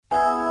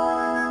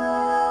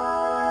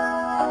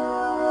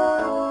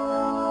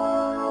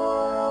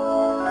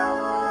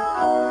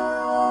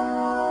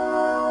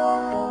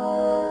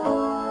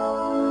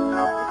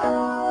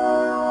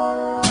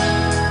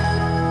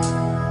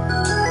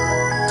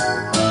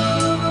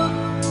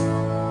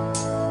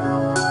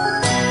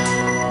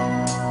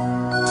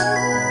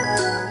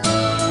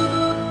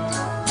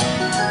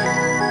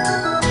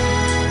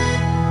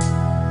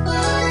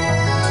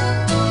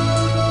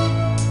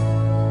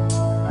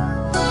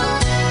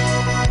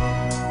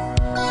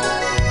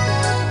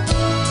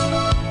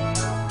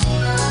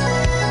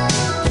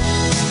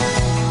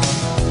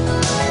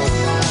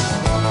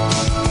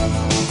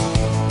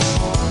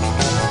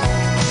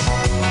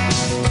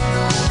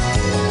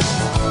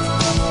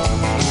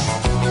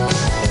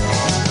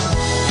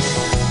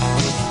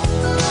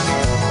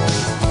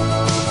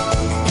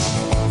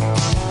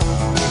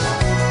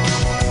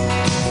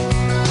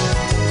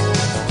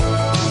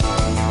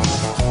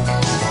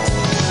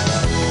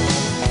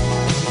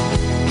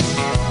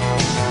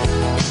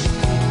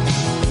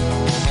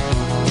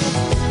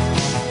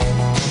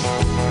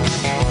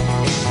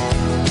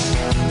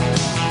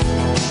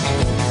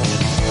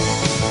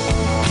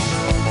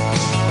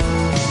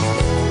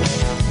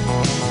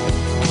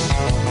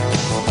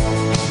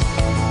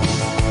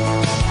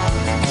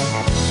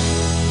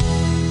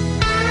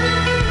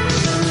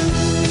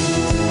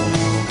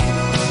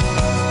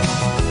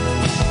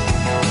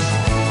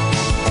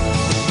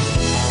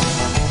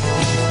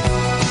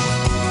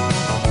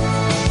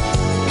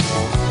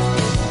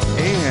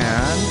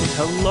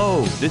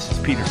Hello, this is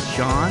Peter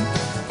John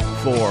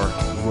for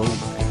Rogue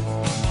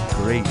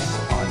Grace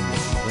on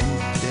this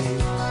Wednesday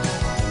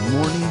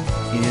morning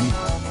in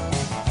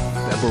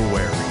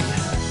February.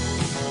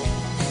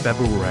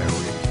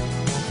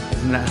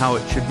 Isn't that how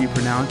it should be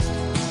pronounced?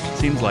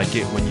 Seems like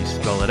it when you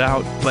spell it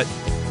out, but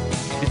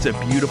it's a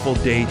beautiful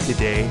day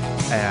today,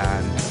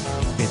 and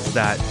it's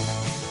that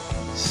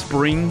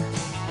spring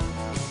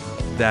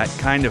that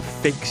kind of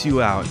fakes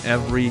you out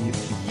every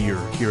year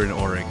here in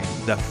Oregon.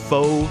 The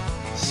faux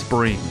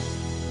spring.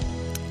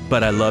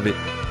 But I love it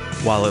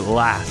while it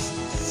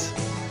lasts.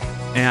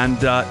 And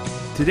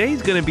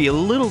today's going to be a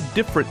little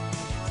different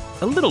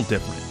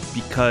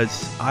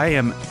because I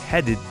am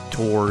headed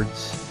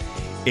towards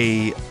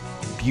a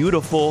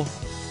beautiful,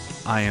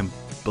 I am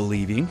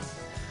believing,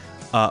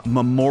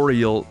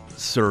 memorial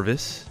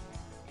service.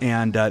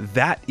 And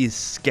that is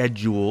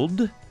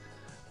scheduled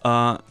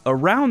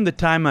around the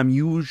time I'm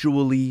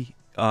usually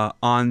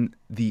on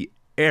the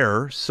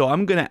air. So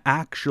I'm going to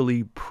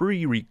actually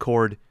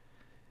pre-record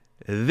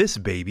this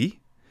baby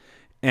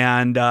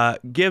and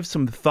give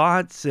some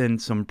thoughts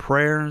and some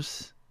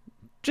prayers,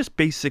 just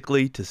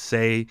basically to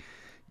say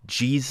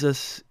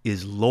Jesus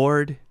is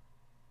Lord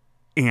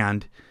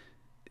and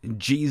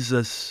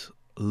Jesus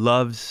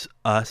loves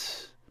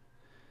us.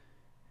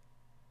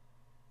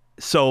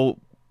 So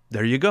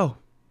there you go.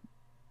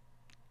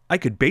 I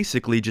could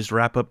basically just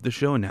wrap up the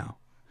show now.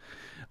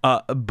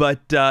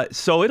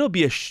 So it'll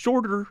be a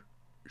shorter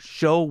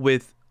show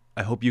with,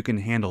 I hope you can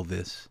handle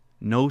this,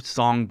 no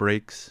song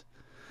breaks.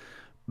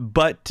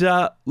 But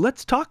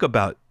let's talk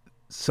about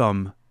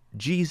some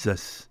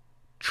Jesus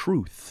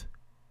truth.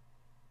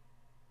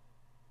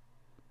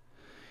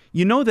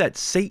 You know that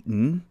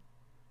Satan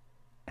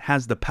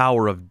has the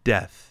power of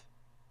death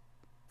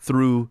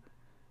through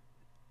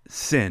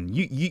sin.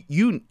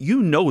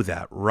 You know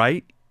that,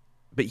 right?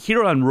 But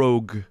here on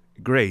Rogue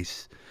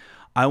Grace,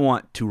 I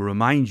want to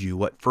remind you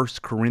what 1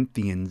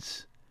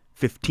 Corinthians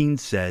 15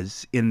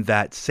 says, in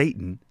that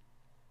Satan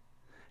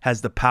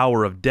has the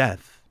power of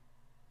death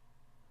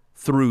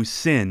through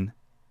sin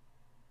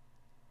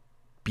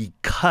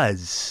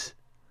because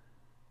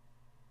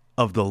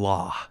of the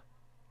law.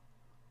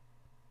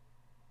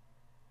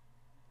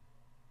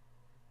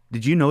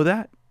 Did you know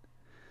that?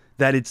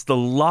 That it's the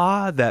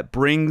law that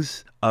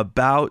brings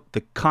about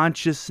the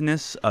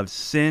consciousness of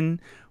sin,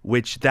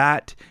 which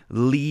that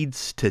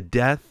leads to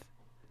death.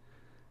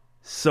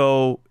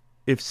 So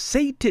if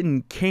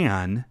Satan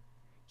can,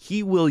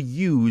 he will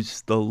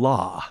use the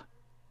law.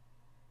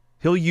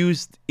 He'll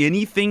use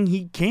anything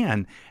he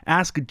can.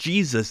 Ask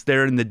Jesus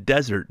there in the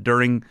desert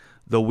during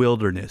the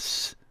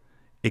wilderness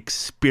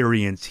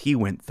experience he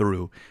went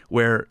through,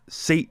 where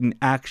Satan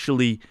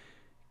actually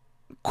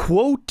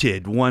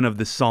quoted one of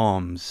the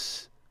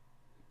Psalms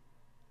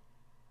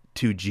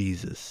to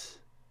Jesus.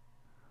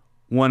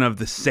 One of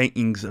the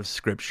sayings of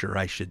Scripture,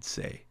 I should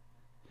say.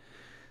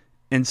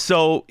 And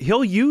so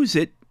he'll use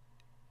it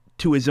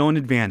to his own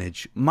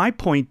advantage. My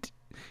point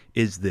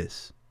is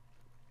this.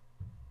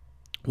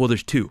 Well,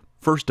 there's two.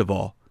 First of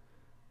all,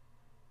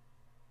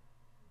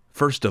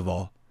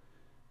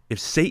 if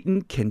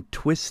Satan can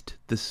twist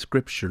the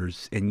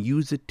Scriptures and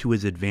use it to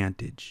his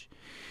advantage,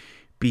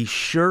 be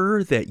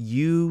sure that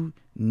you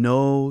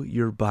know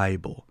your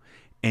Bible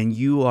and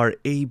you are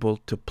able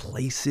to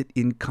place it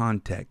in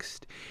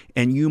context.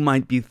 And you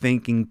might be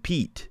thinking,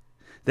 Pete,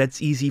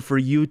 that's easy for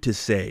you to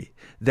say.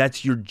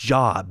 That's your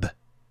job.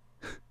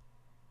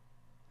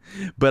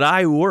 But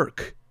I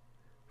work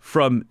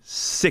from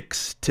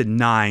 6 to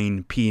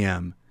 9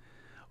 p.m.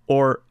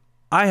 Or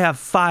I have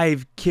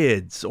 5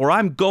 kids. Or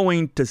I'm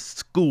going to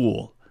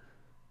school.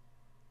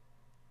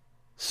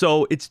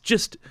 So it's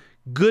just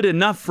good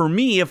enough for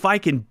me if I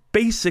can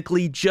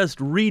basically just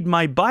read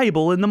my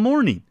Bible in the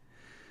morning.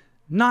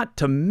 Not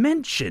to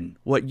mention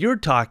what you're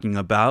talking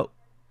about.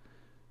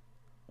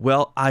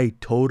 Well, I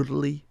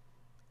totally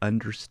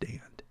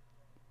understand.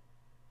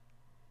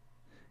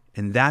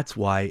 And that's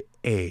why,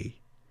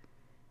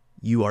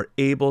 you are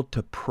able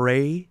to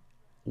pray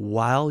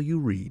while you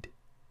read,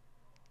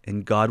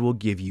 and God will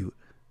give you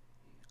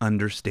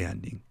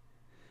understanding.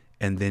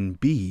 And then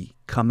B,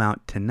 come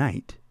out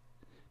tonight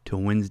to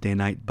Wednesday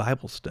night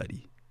Bible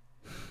study.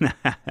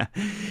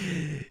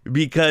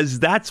 Because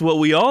that's what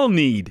we all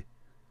need.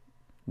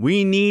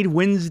 We need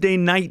Wednesday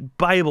night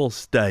Bible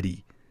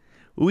study.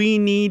 We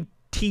need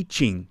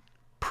teaching,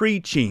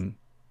 preaching,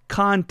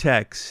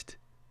 context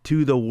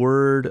to the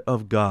Word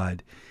of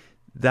God.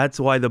 That's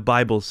why the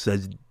Bible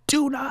says,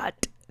 do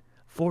not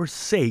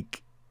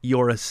forsake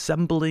your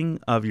assembling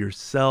of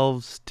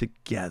yourselves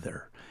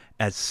together,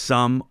 as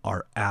some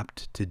are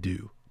apt to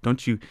do.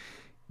 Don't you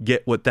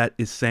get what that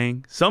is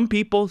saying? Some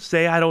people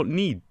say, I don't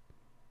need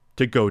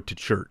to go to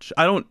church.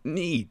 I don't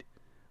need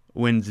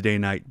Wednesday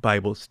night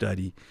Bible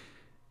study.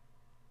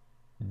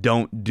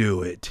 Don't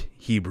do it,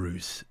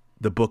 Hebrews.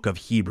 The book of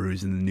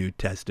Hebrews in the New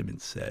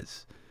Testament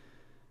says.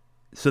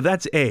 So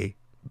that's A.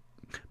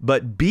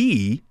 But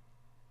B,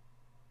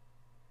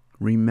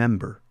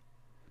 remember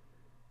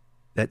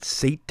that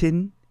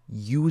Satan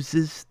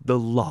uses the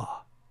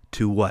law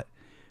to what?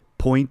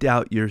 Point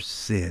out your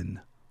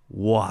sin.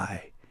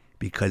 Why?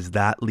 Because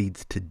that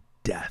leads to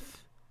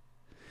death.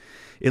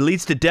 It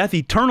leads to death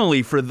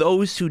eternally for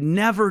those who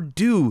never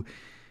do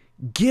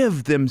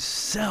give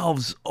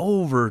themselves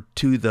over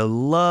to the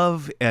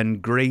love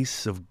and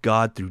grace of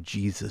God through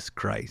Jesus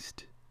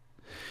Christ.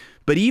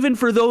 But even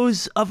for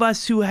those of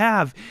us who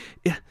have,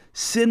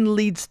 sin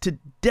leads to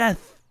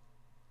death.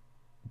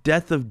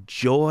 Death of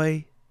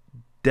joy,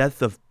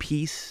 death of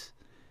peace,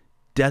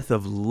 death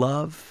of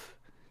love,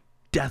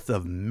 death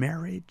of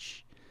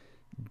marriage,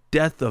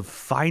 death of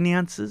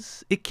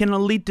finances. It can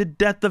lead to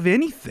death of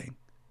anything.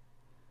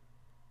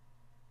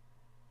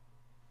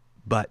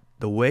 But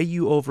the way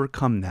you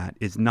overcome that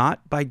is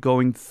not by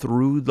going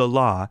through the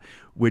law,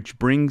 which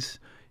brings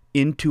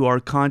into our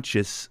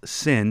conscious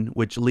sin,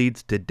 which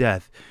leads to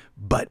death,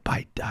 but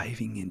by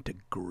diving into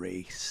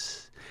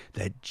grace.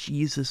 That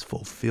Jesus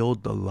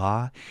fulfilled the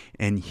law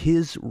and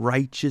his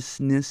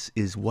righteousness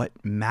is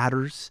what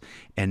matters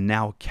and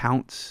now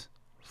counts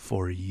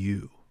for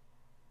you.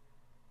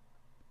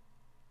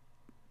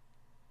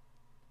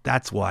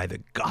 That's why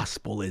the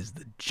gospel is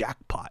the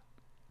jackpot.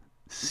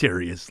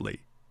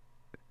 Seriously.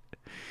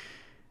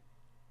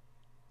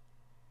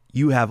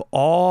 You have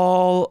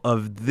all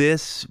of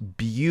this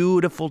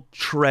beautiful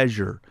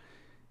treasure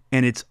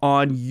and it's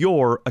on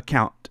your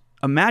account.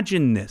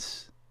 Imagine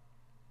this.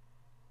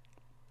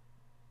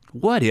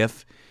 What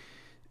if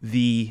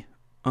the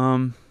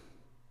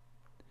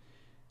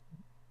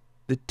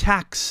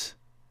tax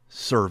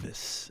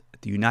service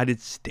at the United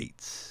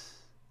States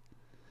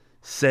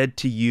said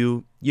to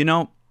you, you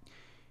know,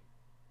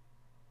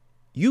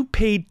 you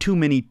paid too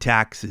many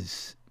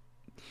taxes,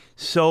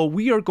 so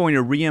we are going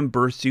to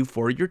reimburse you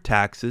for your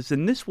taxes,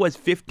 and this was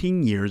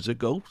 15 years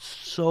ago,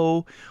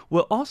 so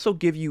we'll also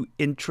give you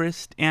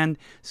interest, and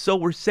so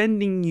we're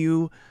sending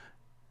you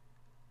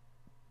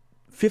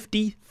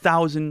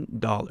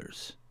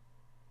 $50,000.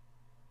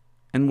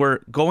 And we're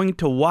going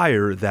to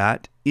wire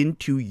that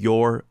into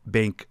your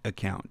bank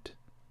account.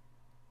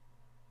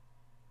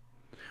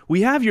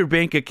 We have your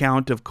bank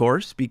account, of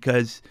course,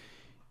 because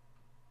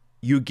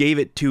you gave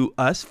it to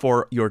us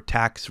for your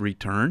tax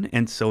return.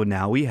 And so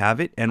now we have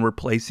it and we're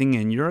placing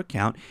in your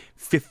account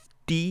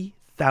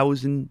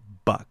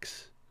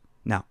 $50,000.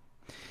 Now,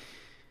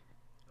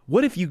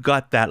 what if you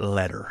got that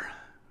letter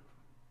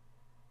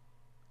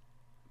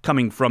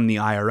coming from the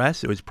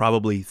IRS? It was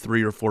probably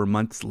 3 or 4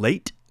 months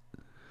late,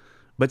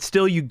 but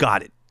still you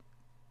got it.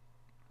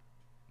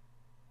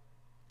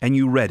 And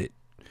you read it.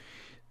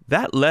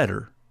 That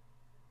letter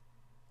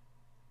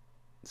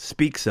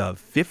speaks of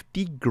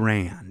 50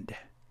 grand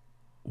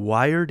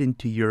wired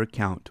into your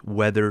account,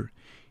 whether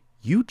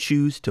you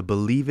choose to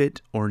believe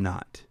it or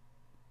not.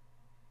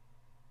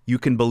 You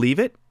can believe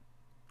it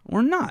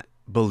or not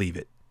believe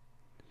it.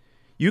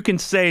 You can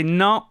say,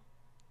 no,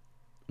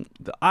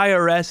 the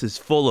IRS is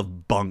full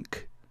of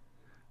bunk.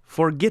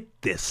 Forget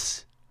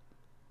this.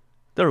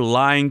 They're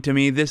lying to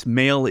me. This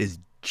mail is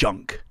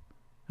junk.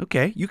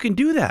 Okay, you can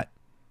do that.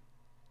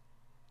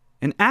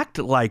 And act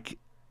like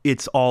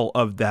it's all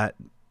of that.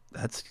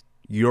 That's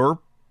your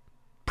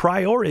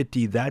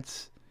priority.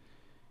 That's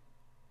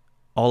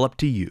all up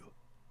to you.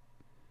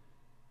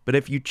 But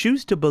if you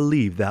choose to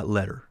believe that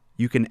letter,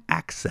 you can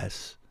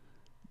access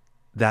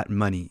that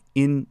money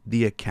in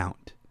the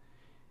account.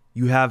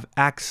 You have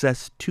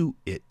access to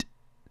it.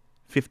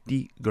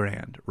 50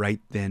 grand right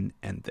then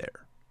and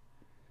there.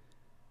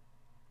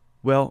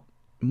 Well,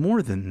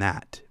 more than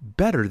that,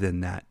 better than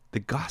that, the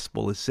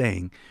gospel is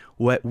saying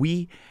what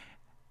we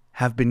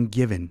have been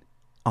given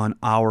on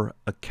our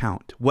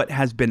account, what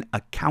has been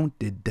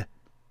accounted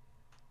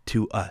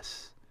to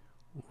us,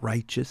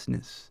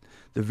 righteousness,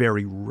 the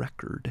very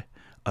record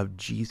of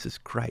Jesus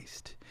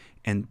Christ.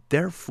 And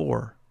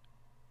therefore,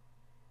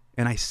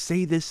 and I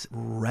say this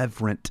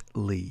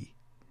reverently,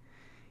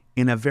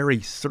 in a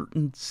very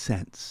certain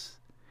sense,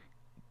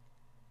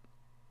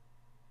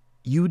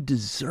 you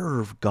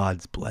deserve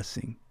God's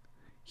blessing.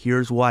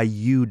 Here's why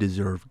you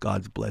deserve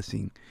God's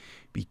blessing.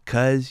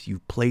 Because you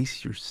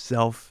place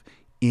yourself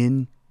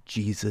in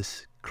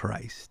Jesus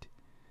Christ.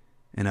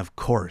 And of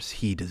course,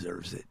 he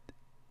deserves it.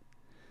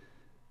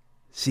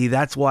 See,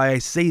 that's why I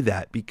say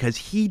that, because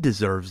he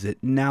deserves it.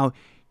 Now,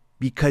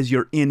 because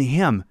you're in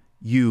him,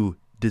 you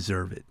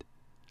deserve it.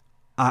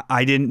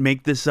 I didn't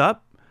make this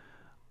up.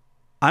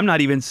 I'm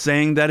not even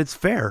saying that it's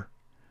fair.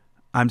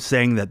 I'm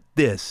saying that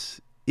this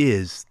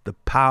is the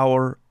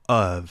power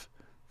of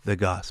the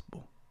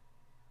gospel.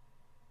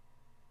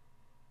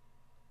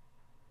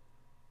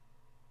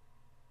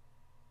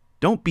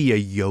 Don't be a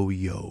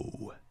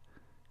yo-yo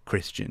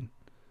Christian.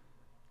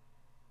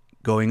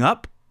 Going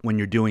up when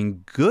you're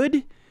doing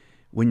good,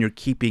 when you're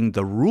keeping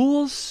the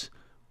rules,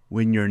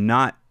 when you're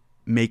not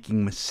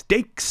making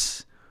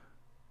mistakes,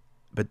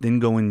 but then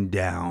going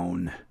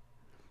down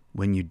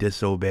when you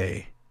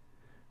disobey,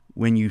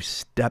 when you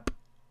step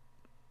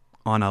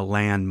on a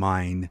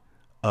landmine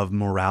of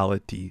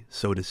morality,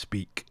 so to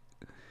speak,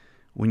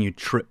 when you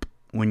trip,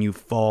 when you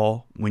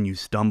fall, when you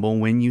stumble,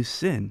 when you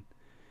sin.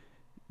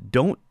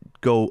 Don't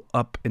go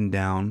up and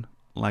down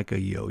like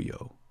a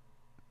yo-yo.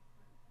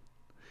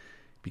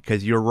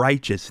 because your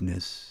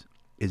righteousness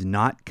is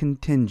not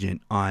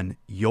contingent on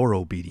your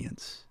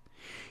obedience.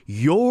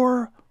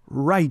 Your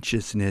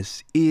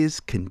righteousness is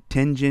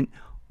contingent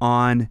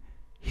on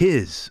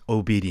his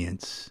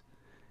obedience.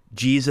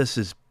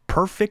 Jesus'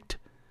 perfect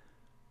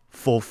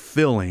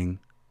fulfilling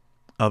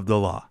of the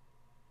law.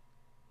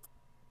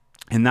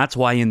 And that's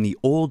why in the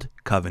Old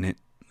Covenant,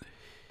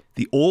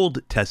 the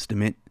Old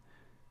Testament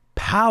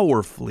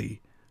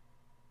powerfully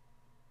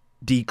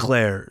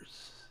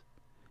declares,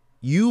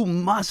 you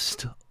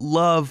must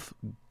love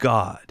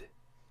God.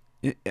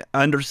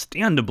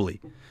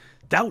 Understandably,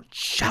 thou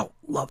shalt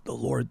love the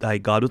Lord thy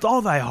God with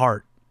all thy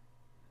heart,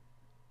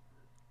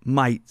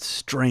 might,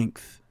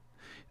 strength.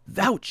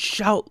 Thou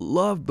shalt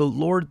love the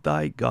Lord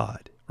thy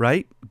God,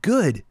 right?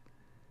 Good.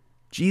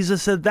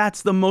 Jesus said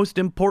that's the most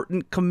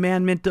important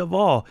commandment of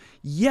all.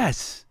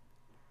 Yes,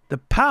 the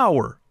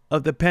power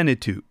of the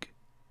Pentateuch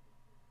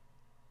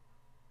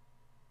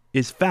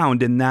is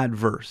found in that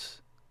verse.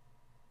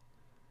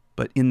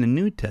 But in the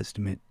New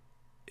Testament,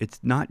 it's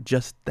not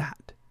just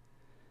that.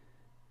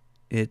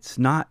 It's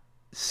not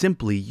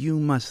simply you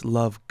must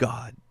love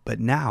God, but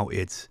now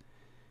it's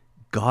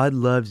God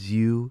loves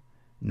you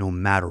no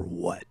matter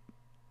what.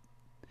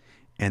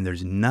 And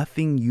there's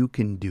nothing you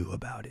can do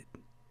about it.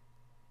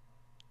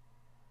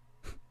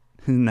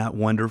 Isn't that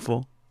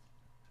wonderful?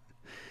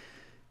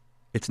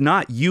 It's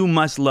not you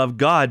must love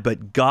God,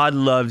 but God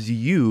loves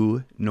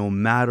you no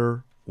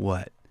matter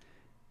what.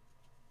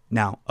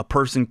 Now, a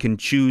person can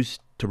choose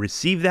to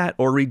receive that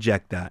or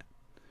reject that.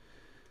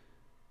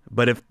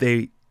 But if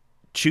they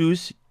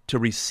choose to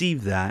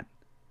receive that,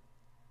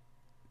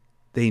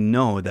 they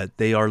know that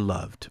they are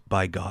loved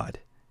by God,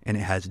 and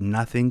it has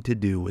nothing to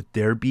do with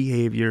their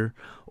behavior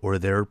or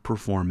their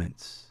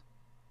performance.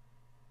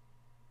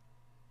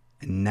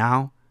 And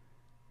now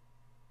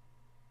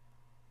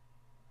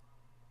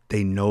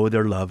they know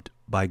they're loved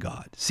by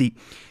God. See,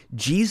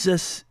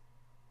 Jesus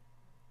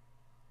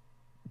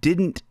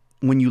didn't,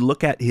 when you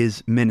look at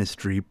his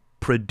ministry,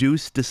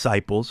 produce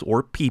disciples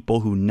or people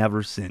who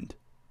never sinned.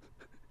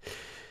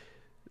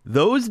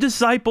 Those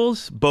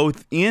disciples,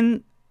 both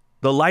in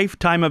the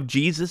lifetime of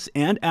Jesus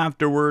and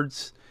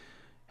afterwards,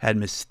 had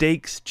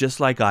mistakes just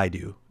like I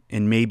do,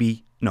 and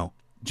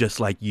just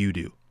like you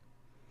do.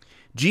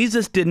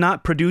 Jesus did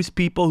not produce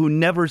people who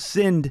never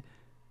sinned,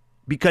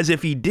 because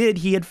if he did,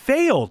 he had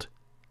failed.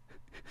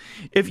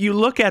 If you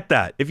look at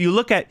that,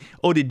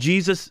 did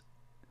Jesus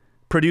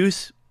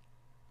produce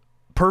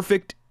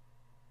perfect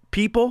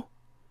people?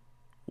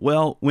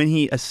 Well, when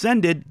he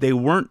ascended, they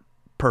weren't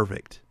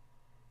perfect.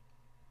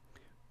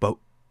 But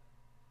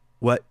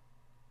what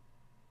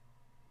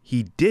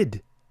he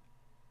did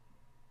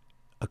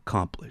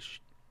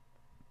accomplish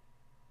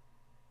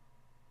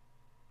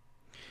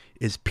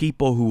is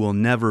people who will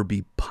never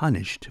be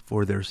punished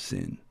for their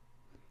sin.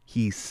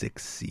 He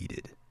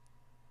succeeded.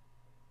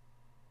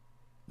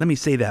 Let me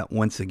say that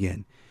once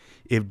again.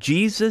 If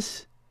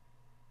Jesus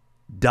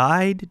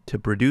died to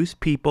produce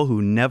people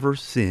who never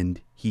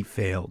sinned, he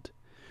failed.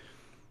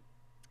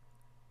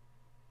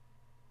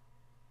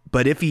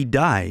 But if he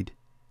died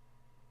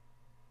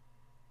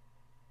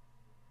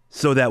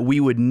so that we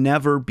would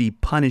never be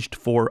punished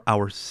for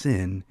our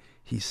sin,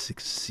 he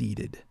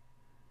succeeded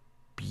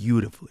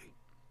beautifully,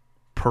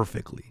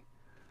 perfectly.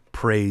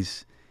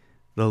 Praise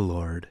the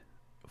Lord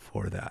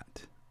for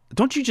that.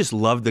 Don't you just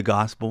love the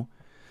gospel?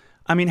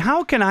 I mean,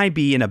 how can I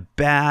be in a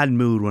bad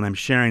mood when I'm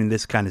sharing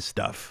this kind of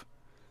stuff?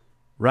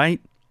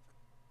 Right?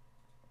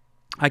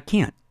 I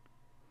can't.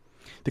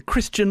 The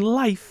Christian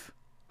life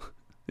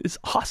is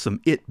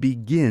awesome. It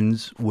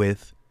begins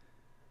with,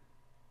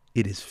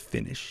 it is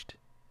finished.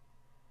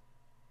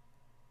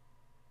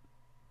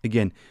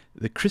 Again,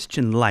 the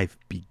Christian life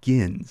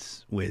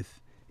begins with,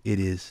 it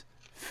is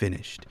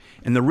finished.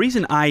 And the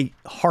reason I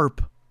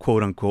harp,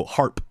 quote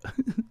unquote,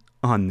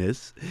 on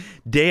this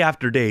day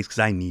after day is because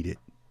I need it.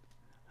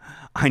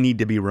 I need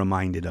to be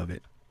reminded of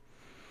it.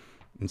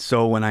 And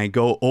so when I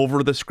go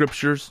over the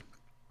scriptures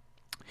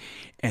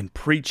and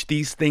preach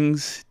these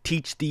things,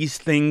 teach these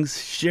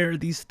things, share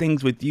these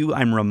things with you,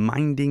 I'm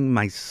reminding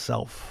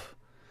myself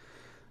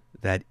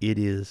that it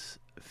is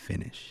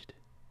finished.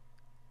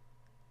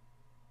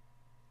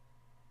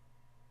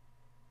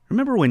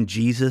 Remember when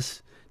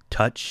Jesus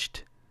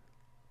touched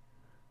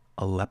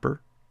a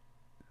leper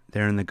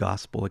there in the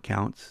gospel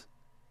accounts?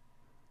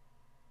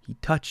 He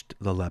touched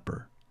the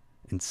leper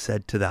and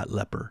said to that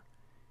leper,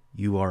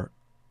 "You are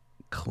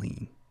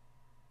clean."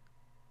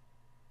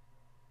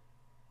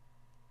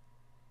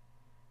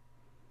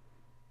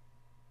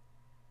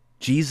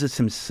 Jesus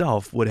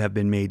himself would have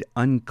been made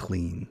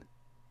unclean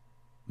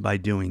by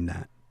doing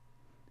that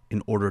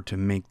in order to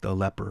make the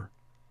leper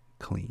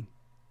clean.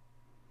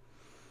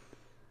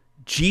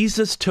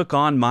 Jesus took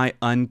on my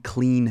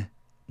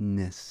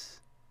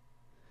uncleanness.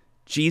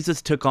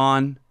 Jesus took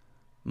on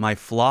my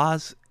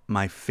flaws,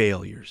 my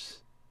failures,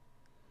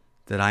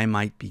 that I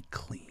might be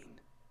clean.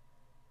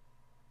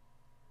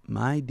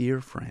 My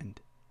dear friend,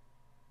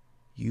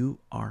 you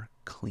are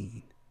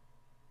clean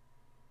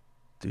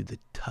through the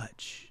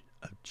touch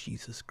of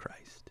Jesus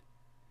Christ.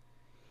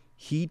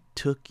 He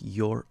took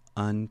your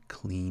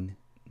uncleanness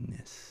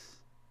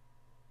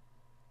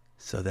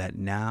so that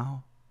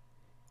now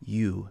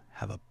you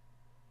have a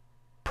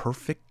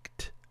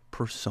perfect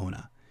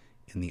persona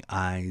in the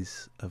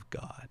eyes of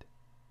God.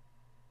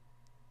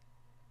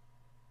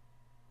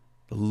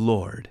 The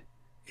Lord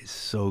is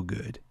so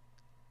good.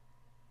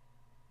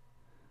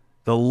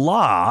 The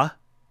law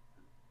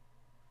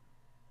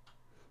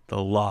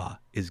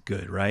is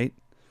good, right?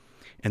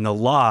 And the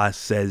law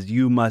says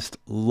you must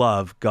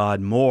love God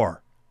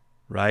more,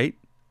 right?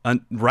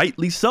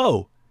 Rightly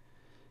so.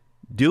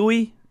 Do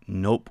we?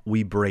 Nope,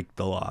 we break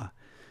the law.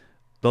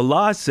 The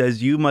law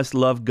says you must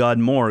love God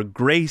more.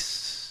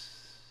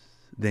 Grace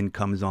then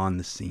comes on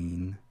the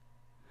scene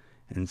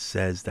and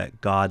says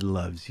that God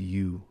loves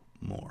you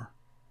more.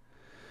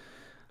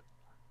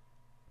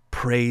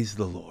 Praise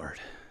the Lord.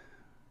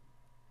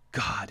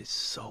 God is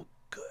so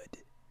good,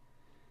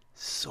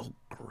 so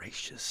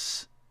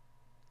gracious.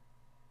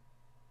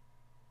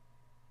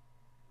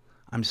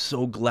 I'm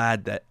so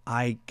glad that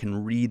I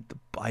can read the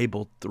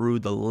Bible through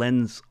the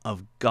lens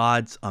of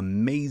God's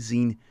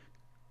amazing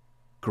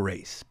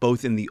grace,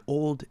 both in the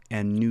Old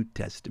and New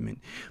Testament,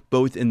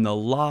 both in the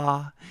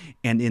law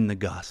and in the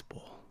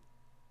gospel,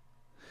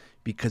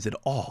 because it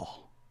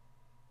all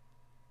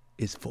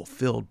is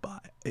fulfilled by,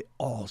 it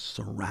all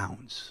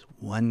surrounds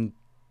one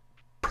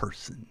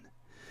person,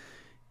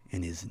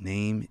 and his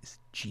name is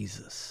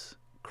Jesus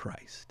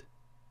Christ.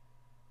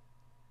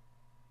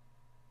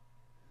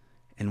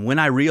 And when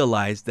I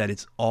realize that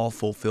it's all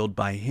fulfilled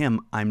by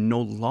him, I'm no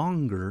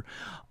longer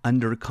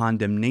under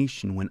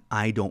condemnation when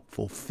I don't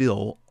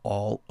fulfill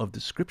all of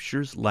the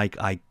scriptures like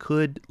I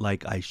could,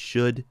 like I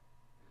should.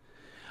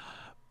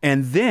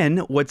 And then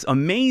what's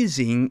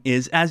amazing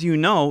is, as you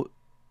know,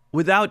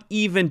 without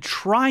even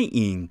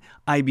trying,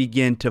 I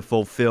begin to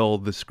fulfill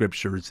the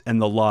scriptures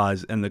and the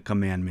laws and the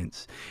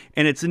commandments.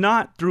 And it's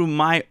not through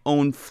my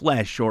own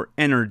flesh or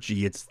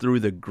energy. It's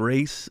through the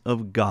grace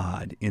of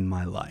God in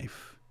my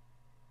life.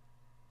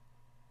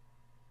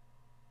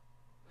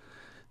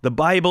 The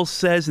Bible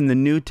says in the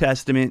New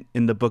Testament,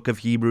 in the book of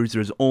Hebrews,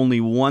 there's only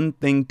one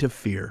thing to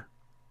fear.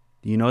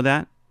 Do you know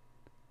that?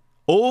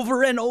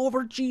 Over and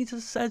over,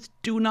 Jesus says,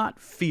 do not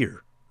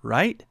fear,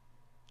 right?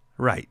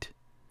 Right.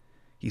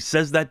 He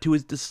says that to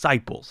his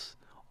disciples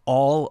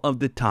all of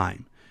the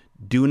time.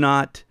 Do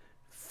not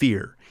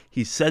fear.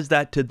 He says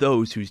that to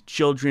those whose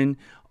children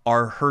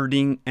are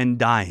hurting and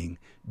dying.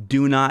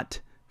 Do not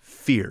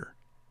fear.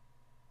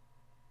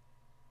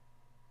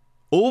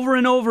 Over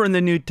and over in the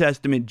New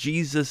Testament,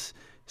 Jesus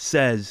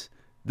says,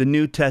 the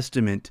New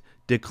Testament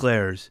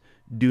declares,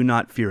 do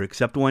not fear,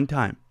 except one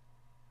time.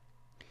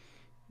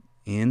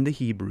 In the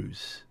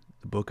Hebrews,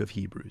 the book of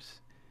Hebrews,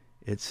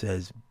 it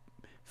says,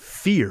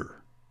 fear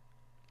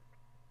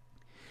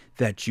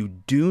that you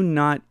do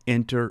not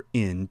enter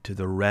into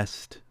the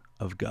rest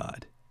of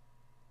God.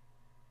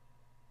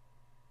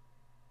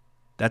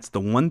 That's the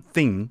one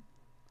thing,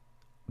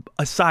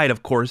 aside,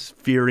 of course,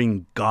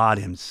 fearing God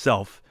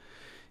himself,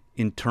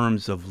 in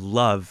terms of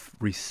love,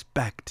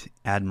 respect,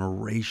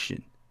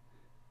 admiration.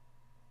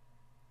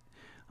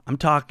 I'm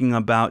talking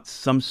about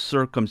some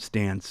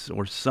circumstance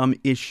or some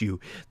issue.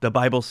 The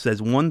Bible says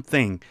one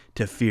thing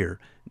to fear,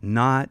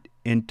 not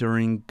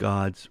entering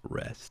God's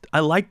rest.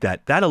 I like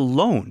that. That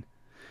alone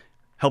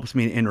helps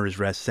me to enter his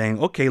rest, saying,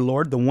 okay,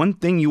 Lord, the one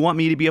thing you want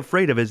me to be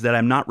afraid of is that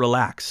I'm not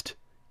relaxed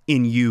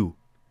in you.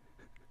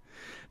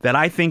 That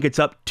I think it's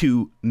up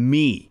to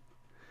me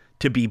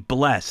to be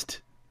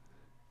blessed,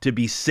 to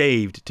be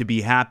saved, to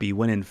be happy,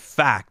 when in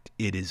fact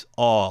it is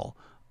all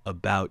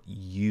about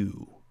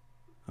you.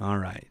 All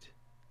right.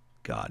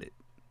 Got it.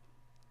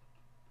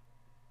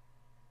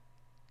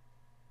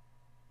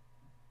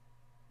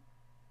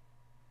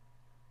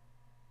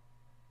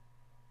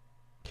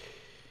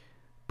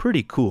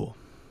 Pretty cool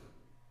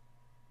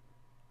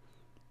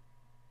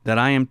that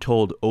I am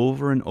told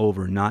over and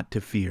over not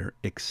to fear,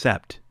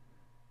 except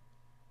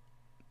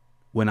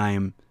when I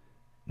am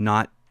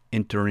not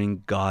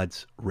entering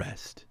God's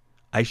rest.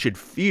 I should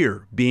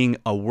fear being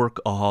a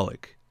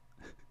workaholic.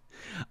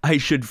 I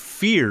should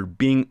fear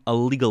being a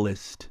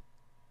legalist.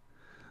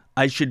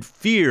 I should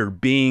fear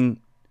being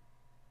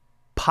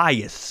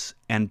pious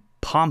and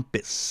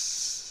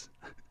pompous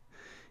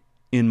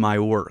in my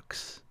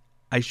works.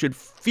 I should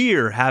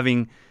fear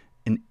having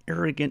an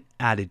arrogant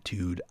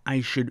attitude.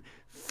 I should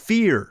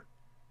fear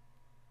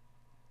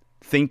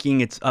thinking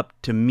it's up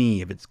to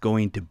me if it's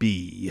going to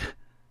be.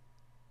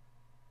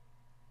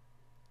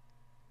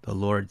 The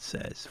Lord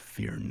says,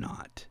 fear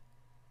not.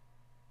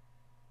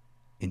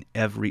 In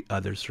every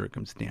other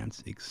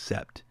circumstance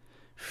except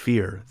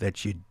fear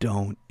that you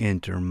don't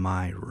enter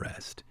my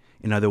rest.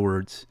 In other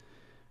words,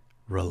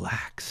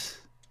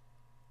 relax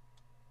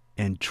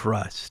and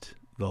trust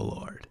the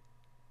Lord.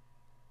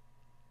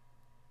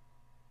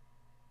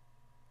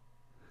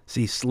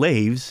 See,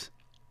 slaves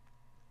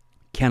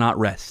cannot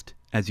rest,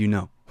 as you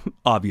know,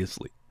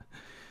 obviously.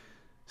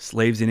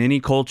 Slaves in any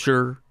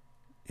culture,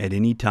 at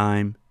any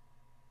time.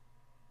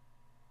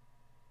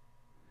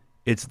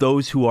 It's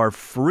those who are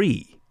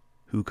free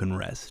who can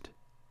rest.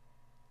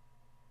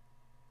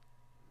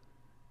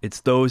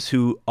 It's those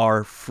who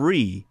are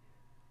free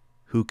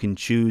who can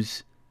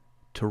choose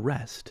to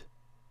rest.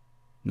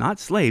 Not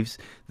slaves.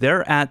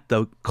 They're at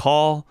the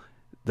call,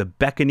 the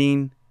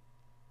beckoning,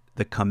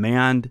 the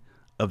command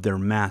of their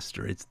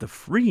master. It's the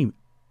free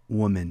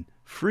woman,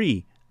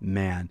 free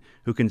man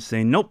who can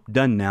say, nope,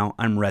 done now,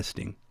 I'm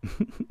resting.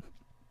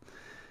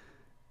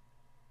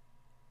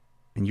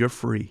 And you're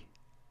free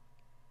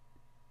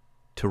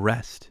to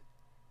rest.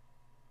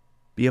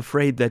 Be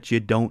afraid that you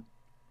don't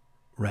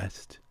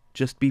rest.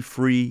 Just be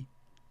free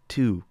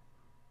to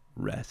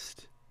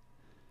rest.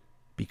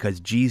 Because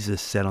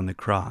Jesus said on the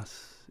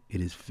cross,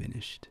 it is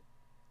finished.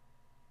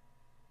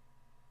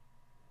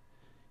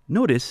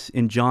 Notice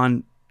in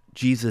John,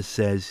 Jesus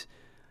says,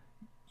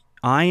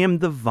 I am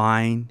the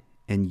vine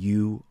and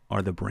you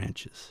are the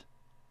branches.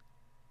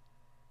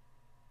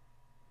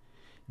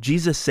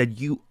 Jesus said,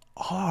 you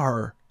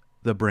are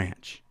the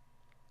branch.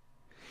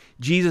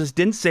 Jesus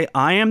didn't say,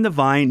 I am the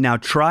vine, now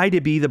try to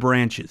be the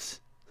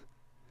branches.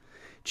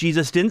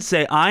 Jesus didn't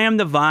say, I am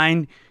the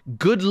vine,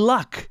 good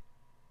luck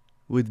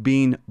with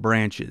being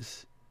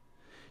branches.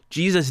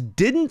 Jesus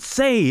didn't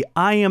say,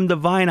 I am the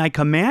vine, I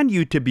command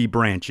you to be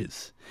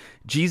branches.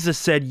 Jesus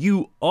said,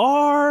 you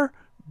are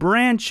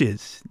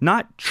branches,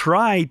 not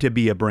try to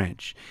be a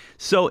branch.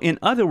 So in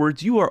other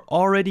words, you are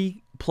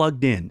already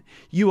plugged in.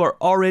 You are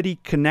already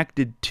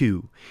connected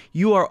to.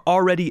 You are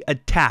already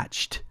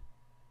attached.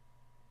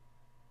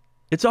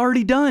 It's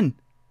already done.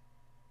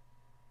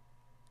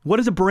 What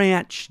does a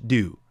branch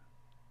do?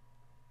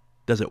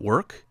 Does it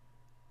work?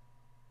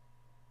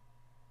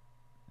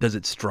 Does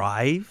it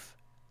strive?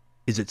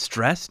 Is it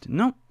stressed?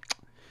 No.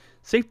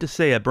 Safe to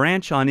say a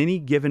branch on any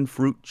given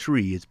fruit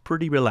tree is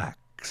pretty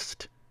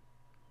relaxed.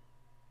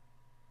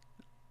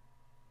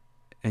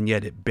 And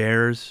yet it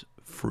bears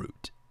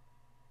fruit.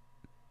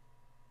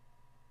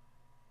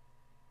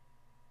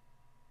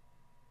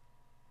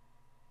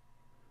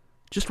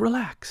 Just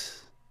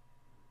relax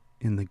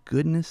in the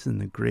goodness and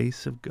the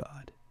grace of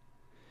God.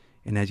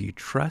 And as you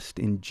trust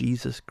in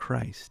Jesus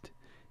Christ,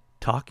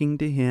 talking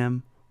to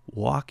Him,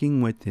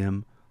 walking with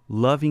Him,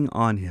 loving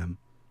on Him,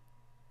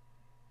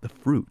 the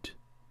fruit,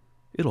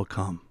 it'll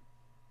come.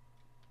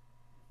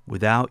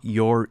 Without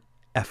your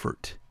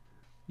effort,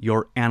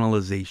 your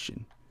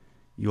analyzation,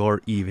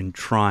 your even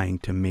trying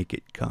to make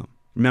it come.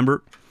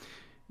 Remember,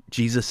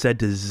 Jesus said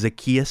to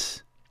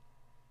Zacchaeus,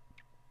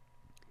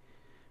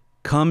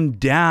 come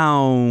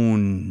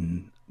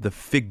down the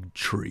fig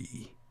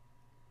tree.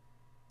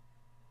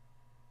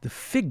 The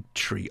fig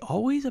tree,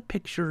 always a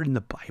picture in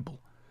the Bible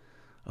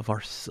of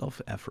our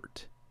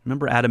self-effort.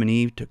 Remember Adam and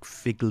Eve took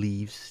fig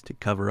leaves to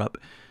cover up.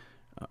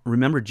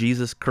 Remember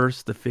Jesus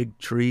cursed the fig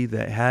tree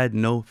that had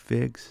no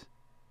figs?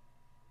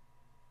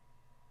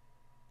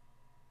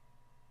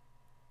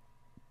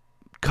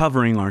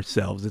 Covering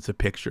ourselves, it's a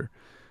picture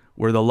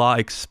where the law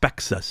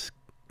expects us,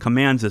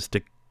 commands us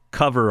to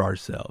cover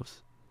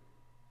ourselves.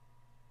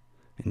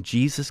 And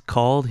Jesus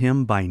called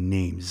him by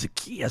name,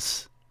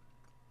 Zacchaeus.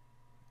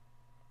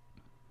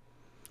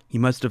 He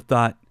must have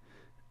thought,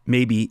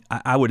 maybe,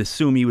 I would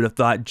assume he would have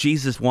thought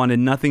Jesus wanted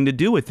nothing to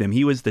do with him.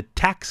 He was the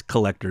tax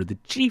collector, the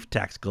chief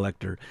tax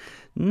collector,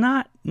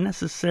 not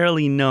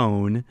necessarily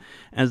known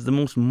as the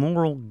most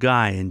moral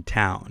guy in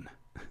town.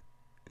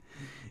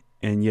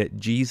 And yet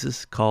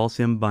Jesus calls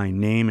him by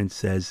name and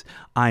says,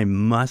 I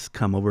must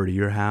come over to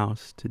your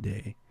house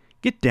today.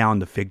 Get down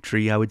the fig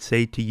tree, I would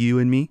say to you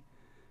and me.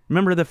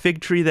 Remember the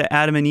fig tree that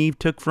Adam and Eve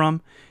took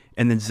from?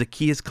 And then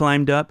Zacchaeus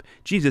climbed up?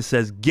 Jesus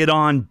says, get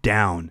on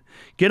down.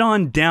 Get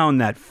on down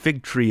that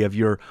fig tree of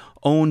your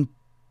own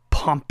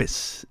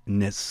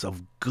pompousness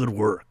of good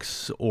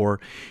works or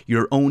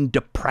your own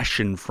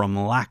depression from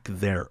lack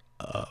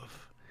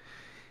thereof.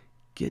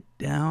 Get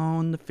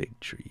down the fig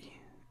tree.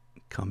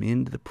 Come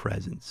into the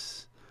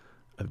presence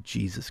of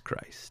Jesus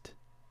Christ.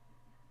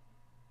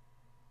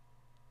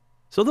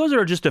 So those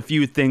are just a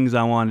few things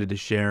I wanted to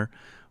share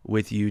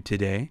with you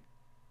today.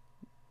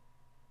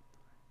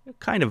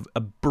 Kind of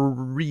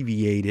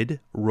abbreviated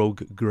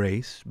Rogue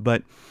Grace,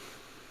 but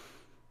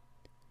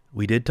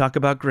we did talk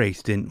about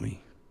grace, didn't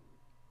we?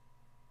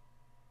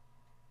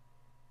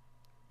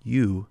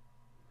 You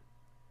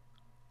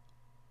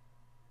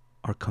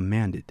are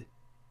commanded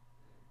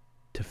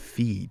to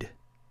feed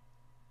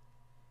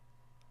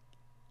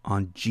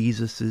on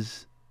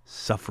Jesus'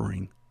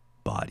 suffering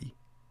body.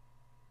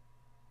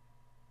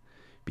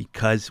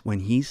 Because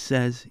when he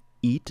says,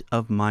 eat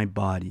of my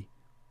body,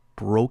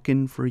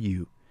 broken for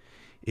you,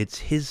 it's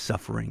his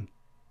suffering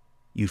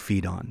you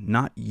feed on,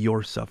 not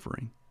your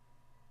suffering.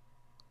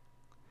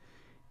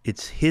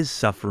 It's his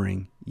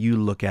suffering you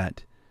look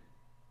at,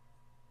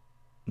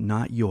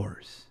 not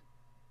yours.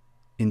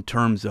 In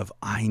terms of,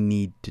 I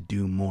need to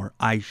do more.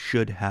 I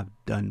should have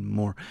done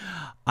more.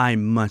 I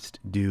must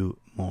do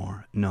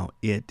more. No,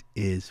 it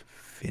is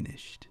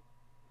finished.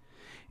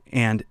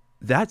 And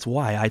that's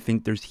why I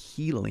think there's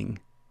healing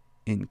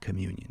in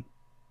communion.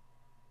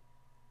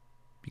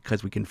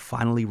 Because we can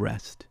finally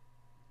rest.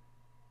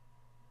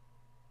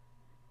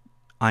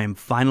 I am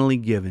finally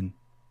given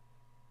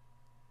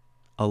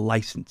a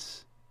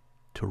license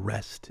to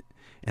rest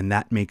and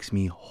that makes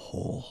me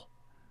whole.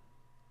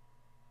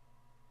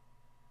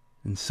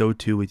 And so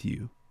too with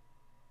you.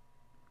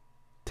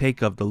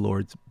 Take of the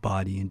Lord's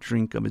body and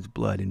drink of his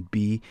blood and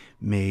be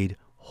made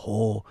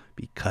whole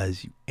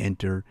because you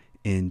enter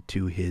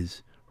into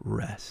his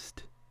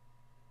rest.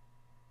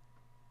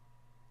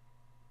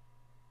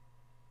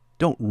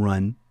 Don't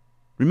run.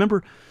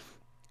 Remember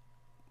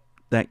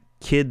that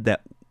kid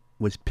that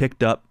was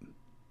picked up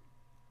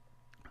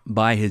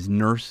by his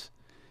nurse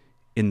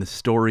in the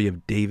story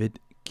of David?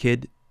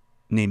 Kid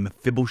named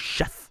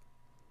Mephibosheth,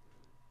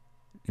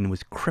 and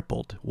was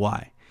crippled.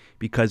 Why?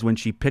 Because when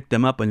she picked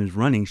him up and was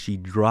running, she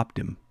dropped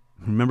him.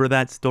 Remember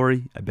that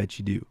story? I bet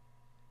you do.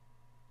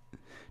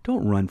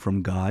 Don't run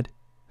from God.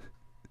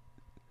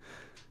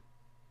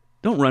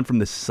 Don't run from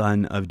the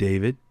Son of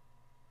David,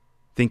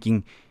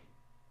 thinking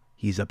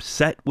he's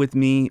upset with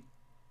me,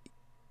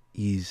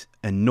 he's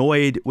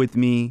annoyed with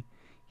me,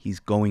 he's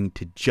going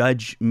to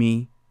judge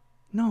me.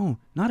 No,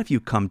 not if you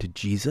come to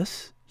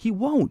Jesus. He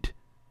won't.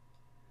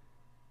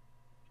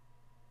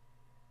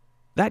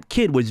 That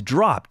kid was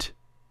dropped.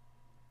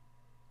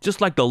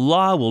 Just like the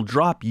law will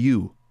drop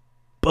you.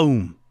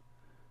 Boom.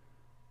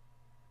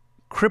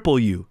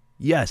 Cripple you.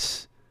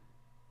 Yes.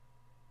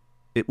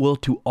 It will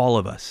to all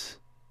of us.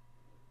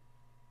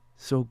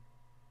 So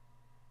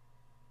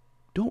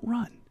don't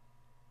run.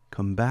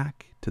 Come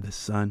back to the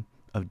Son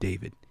of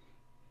David.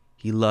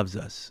 He loves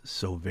us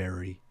so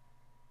very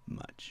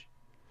much.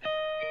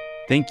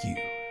 Thank you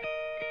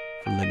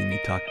for letting me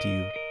talk to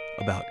you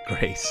about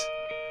grace.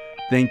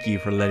 Thank you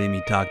for letting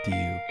me talk to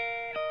you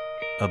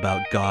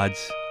about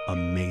God's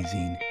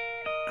amazing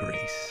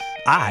grace.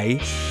 I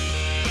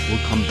will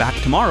come back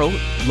tomorrow,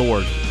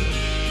 Lord,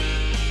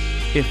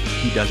 if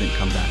he doesn't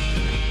come back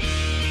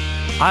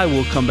tonight. I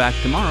will come back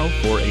tomorrow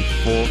for a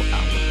full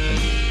hour.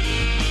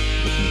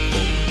 Looking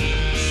forward.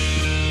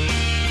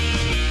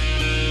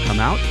 Come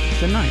out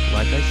tonight,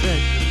 like I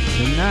said.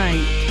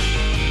 Tonight.